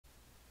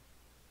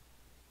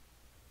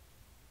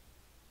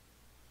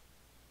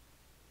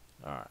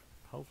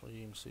hopefully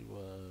you can see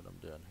what I'm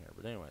doing here.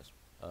 But anyways,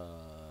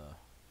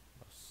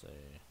 let's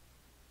see.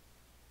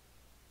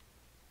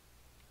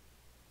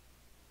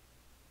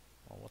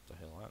 Oh, what the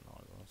hell that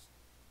noise was?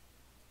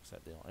 What's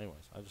that deal?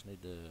 Anyways, I just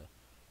need to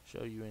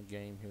show you in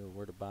game here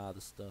where to buy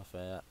the stuff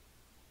at,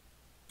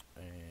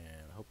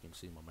 and I hope you can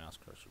see my mouse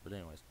cursor. But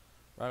anyways,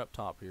 right up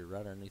top here,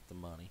 right underneath the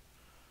money,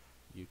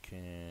 you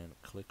can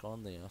click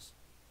on this,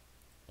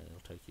 and it'll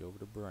take you over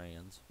to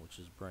brands, which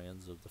is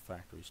brands of the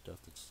factory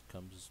stuff that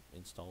comes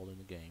installed in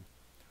the game.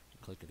 You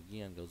click it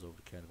again, goes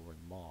over to category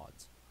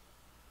mods.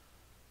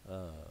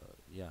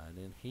 Yeah, and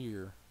in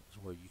here is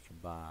where you can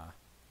buy,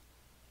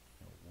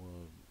 you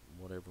know,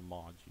 whatever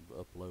mods you've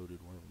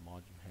uploaded, whatever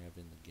mod you have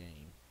in the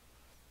game.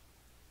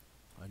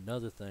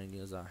 Another thing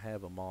is I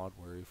have a mod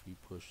where if you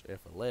push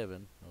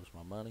F11, notice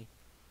my money,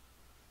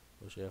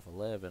 push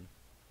F11,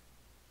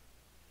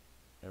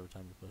 every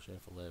time you push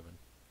F11,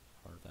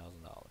 $100,000.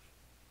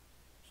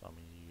 So I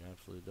mean, you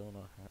absolutely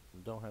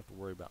don't have to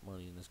worry about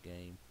money in this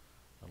game,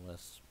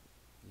 unless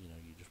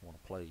you just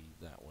want to play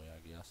that way,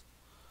 I guess.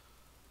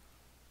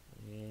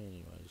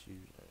 Anyways,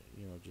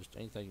 you know, just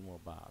anything you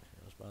want to buy out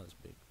here. Let's buy this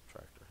big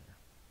tractor here.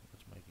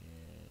 Let's make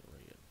it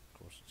red. Of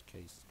course, its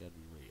case has got to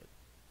be red.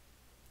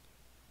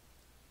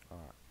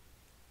 Alright,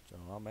 so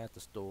I'm at the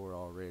store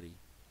already,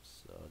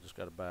 so I just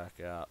got to back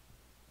out,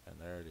 and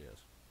there it is.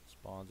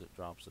 Spawns it,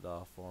 drops it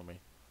off for me.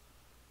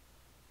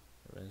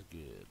 Everything's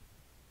good.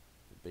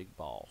 The big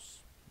boss.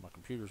 My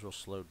computer's real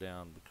slowed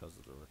down because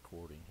of the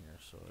recording here,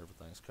 so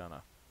everything's kind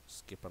of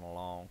skipping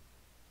along.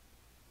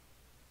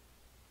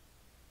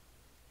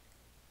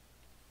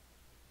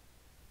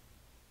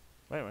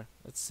 Anyway,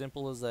 it's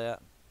simple as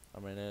that. I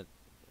mean, it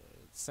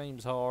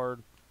seems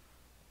hard.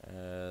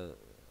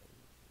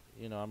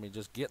 You know, I mean,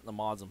 just getting the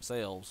mods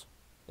themselves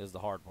is the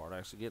hard part.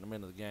 Actually, getting them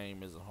into the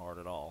game isn't hard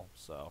at all.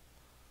 So,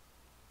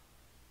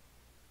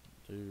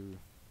 do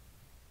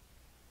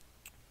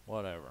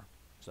whatever.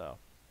 So,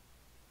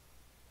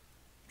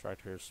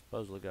 tractor here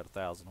supposedly got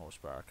 1,000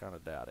 horsepower. I kind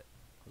of doubt it,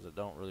 because it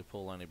don't really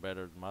pull any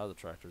better than my other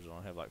tractors that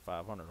only have like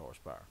 500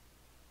 horsepower.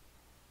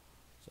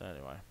 So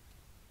anyway,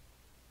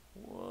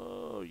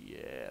 whoa,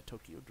 yeah,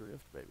 Tokyo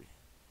Drift, baby.